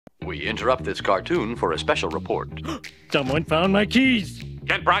We interrupt this cartoon for a special report. Someone found my keys.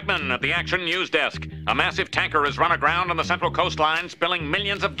 Kent Brockman at the Action News Desk. A massive tanker has run aground on the central coastline, spilling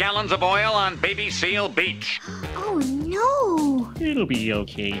millions of gallons of oil on Baby Seal Beach. Oh, no. It'll be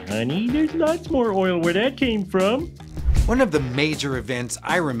okay, honey. There's lots more oil where that came from. One of the major events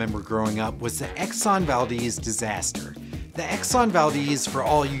I remember growing up was the Exxon Valdez disaster. The Exxon Valdez, for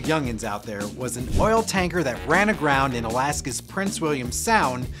all you youngins out there, was an oil tanker that ran aground in Alaska's Prince William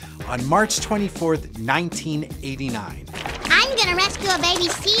Sound on March 24th, 1989. I'm gonna rescue a baby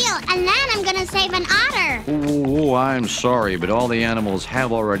seal, and then I'm gonna save an otter. Oh, I'm sorry, but all the animals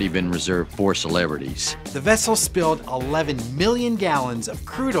have already been reserved for celebrities. The vessel spilled 11 million gallons of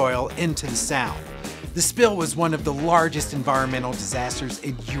crude oil into the Sound. The spill was one of the largest environmental disasters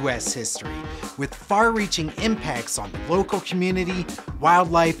in U.S. history, with far-reaching impacts on the local community,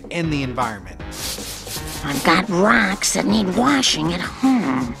 wildlife, and the environment. I've got rocks that need washing at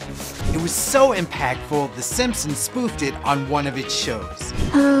home. It was so impactful, The Simpsons spoofed it on one of its shows.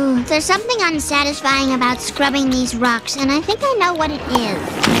 Oh, there's something unsatisfying about scrubbing these rocks, and I think I know what it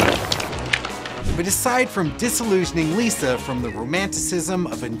is. But aside from disillusioning Lisa from the romanticism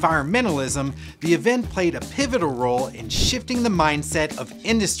of environmentalism, the event played a pivotal role in shifting the mindset of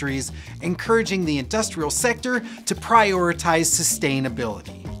industries, encouraging the industrial sector to prioritize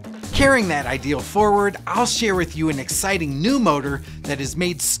sustainability. Carrying that ideal forward, I'll share with you an exciting new motor that has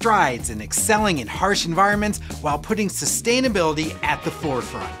made strides in excelling in harsh environments while putting sustainability at the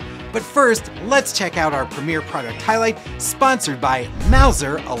forefront. But first, let's check out our premier product highlight, sponsored by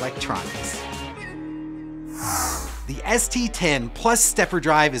Mauser Electronics. The ST10 Plus Stepper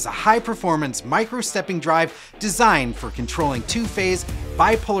Drive is a high-performance micro-stepping drive designed for controlling two-phase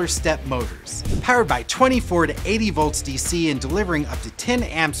bipolar step motors. Powered by 24 to 80 volts DC and delivering up to 10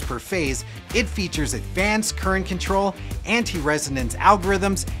 amps per phase, it features advanced current control, anti-resonance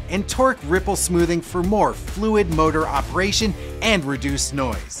algorithms, and torque ripple smoothing for more fluid motor operation and reduced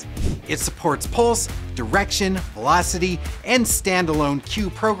noise. It supports pulse, direction, velocity, and standalone Q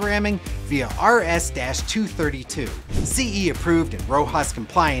programming via RS-232. CE approved and RoHS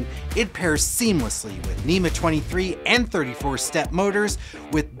compliant, it pairs seamlessly with NEMA 23 and 34 step motors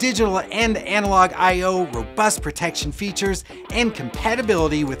with digital and analog I/O, robust protection features, and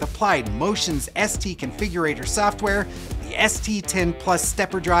compatibility with Applied Motion's ST configurator software. The ST10 Plus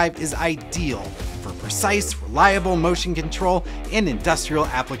Stepper Drive is ideal for precise, reliable motion control in industrial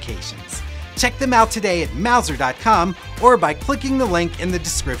applications. Check them out today at Mauser.com or by clicking the link in the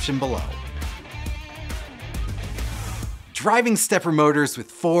description below. Driving stepper motors with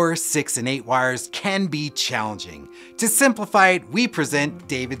 4, 6, and 8 wires can be challenging. To simplify it, we present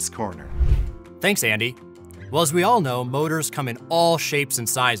David's Corner. Thanks, Andy. Well, as we all know, motors come in all shapes and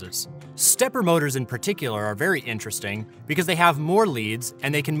sizes. Stepper motors in particular are very interesting because they have more leads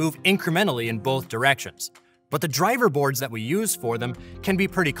and they can move incrementally in both directions. But the driver boards that we use for them can be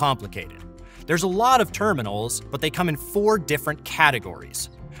pretty complicated. There's a lot of terminals, but they come in 4 different categories.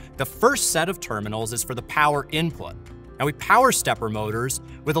 The first set of terminals is for the power input. Now, we power stepper motors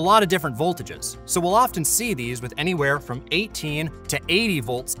with a lot of different voltages, so we'll often see these with anywhere from 18 to 80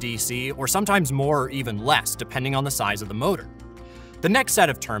 volts DC, or sometimes more or even less, depending on the size of the motor. The next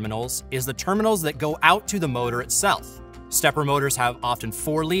set of terminals is the terminals that go out to the motor itself. Stepper motors have often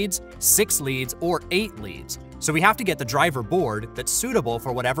 4 leads, 6 leads, or 8 leads, so we have to get the driver board that's suitable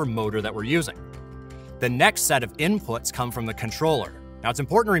for whatever motor that we're using. The next set of inputs come from the controller. Now, it's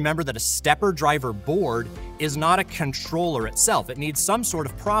important to remember that a stepper driver board is not a controller itself. It needs some sort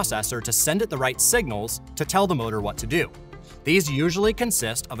of processor to send it the right signals to tell the motor what to do. These usually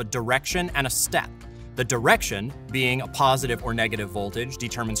consist of a direction and a step. The direction, being a positive or negative voltage,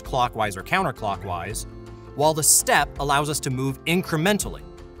 determines clockwise or counterclockwise, while the step allows us to move incrementally.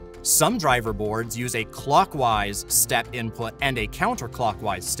 Some driver boards use a clockwise step input and a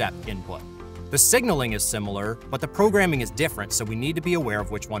counterclockwise step input. The signaling is similar, but the programming is different, so we need to be aware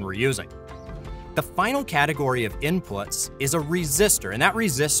of which one we're using. The final category of inputs is a resistor, and that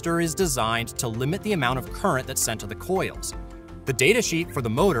resistor is designed to limit the amount of current that's sent to the coils. The datasheet for the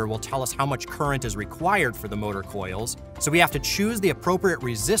motor will tell us how much current is required for the motor coils, so we have to choose the appropriate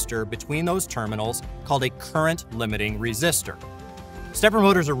resistor between those terminals, called a current limiting resistor. Stepper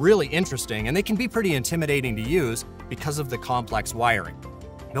motors are really interesting, and they can be pretty intimidating to use because of the complex wiring.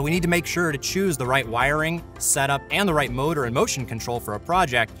 But we need to make sure to choose the right wiring, setup, and the right motor and motion control for a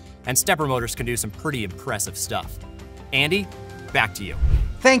project, and stepper motors can do some pretty impressive stuff. Andy, back to you.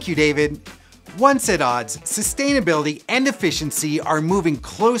 Thank you, David. Once at odds, sustainability and efficiency are moving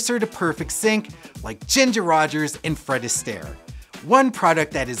closer to perfect sync, like Ginger Rogers and Fred Astaire. One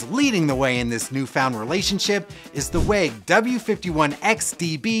product that is leading the way in this newfound relationship is the WEG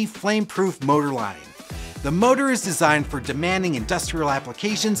W51Xdb flameproof motor line. The motor is designed for demanding industrial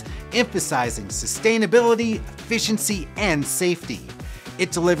applications, emphasizing sustainability, efficiency, and safety.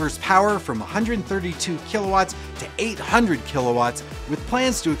 It delivers power from 132 kilowatts to 800 kilowatts, with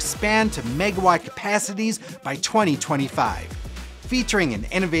plans to expand to megawatt capacities by 2025. Featuring an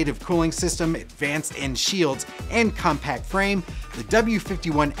innovative cooling system, advanced end shields, and compact frame, the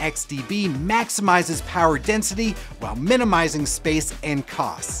W51Xdb maximizes power density while minimizing space and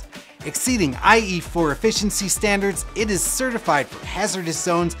costs. Exceeding IE4 efficiency standards, it is certified for hazardous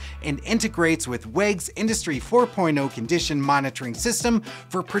zones and integrates with WEG's Industry 4.0 condition monitoring system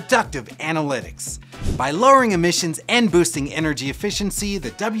for productive analytics. By lowering emissions and boosting energy efficiency,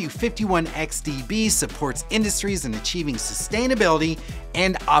 the W51Xdb supports industries in achieving sustainability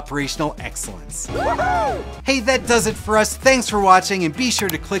and operational excellence. Hey, that does it for us. Thanks for watching, and be sure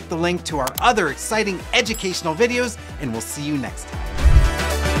to click the link to our other exciting educational videos, and we'll see you next time.